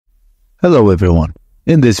Hello everyone.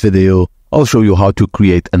 In this video, I'll show you how to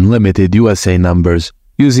create unlimited USA numbers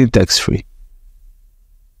using TextFree.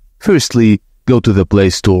 Firstly, go to the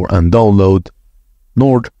Play Store and download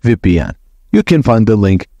NordVPN. You can find the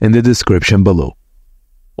link in the description below.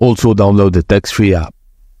 Also download the TextFree app.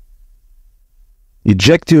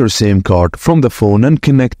 Eject your SIM card from the phone and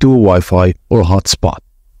connect to a Wi-Fi or hotspot.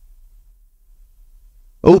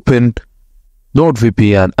 Open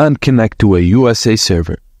NordVPN and connect to a USA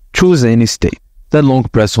server. Choose any state, then long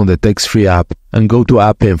press on the TextFree app and go to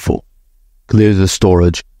App Info. Clear the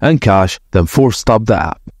storage and cache, then force stop the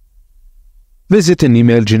app. Visit an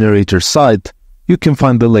email generator site. You can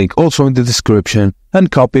find the link also in the description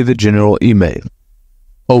and copy the general email.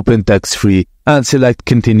 Open TextFree and select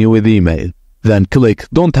Continue with Email. Then click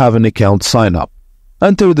Don't Have an Account, Sign Up.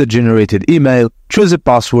 Enter the generated email, choose a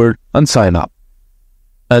password and sign up.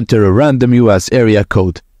 Enter a random US area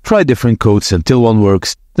code. Try different codes until one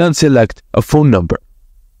works, then select a phone number.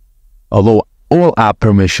 Allow all app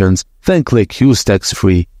permissions, then click Use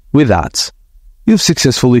TextFree with ads. You've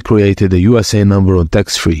successfully created a USA number on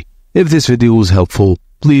TextFree. If this video was helpful,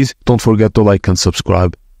 please don't forget to like and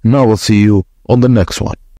subscribe, and I will see you on the next one.